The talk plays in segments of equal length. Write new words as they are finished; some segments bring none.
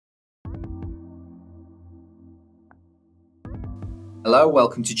Hello,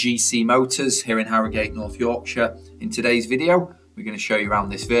 welcome to GC Motors here in Harrogate, North Yorkshire. In today's video, we're going to show you around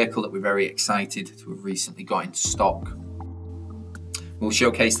this vehicle that we're very excited to have recently got into stock. We'll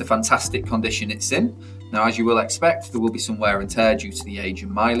showcase the fantastic condition it's in. Now, as you will expect, there will be some wear and tear due to the age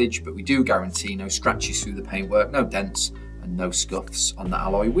and mileage, but we do guarantee no scratches through the paintwork, no dents, and no scuffs on the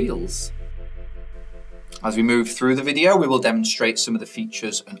alloy wheels. As we move through the video, we will demonstrate some of the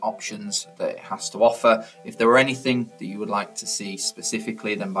features and options that it has to offer. If there were anything that you would like to see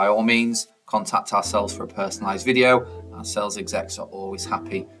specifically, then by all means, contact ourselves for a personalised video. Our sales execs are always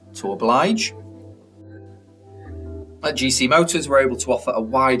happy to oblige. At GC Motors, we're able to offer a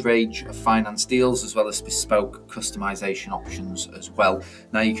wide range of finance deals as well as bespoke customisation options as well.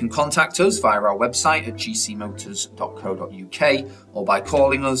 Now, you can contact us via our website at gcmotors.co.uk or by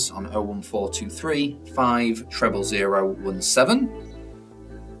calling us on 01423 5 00017.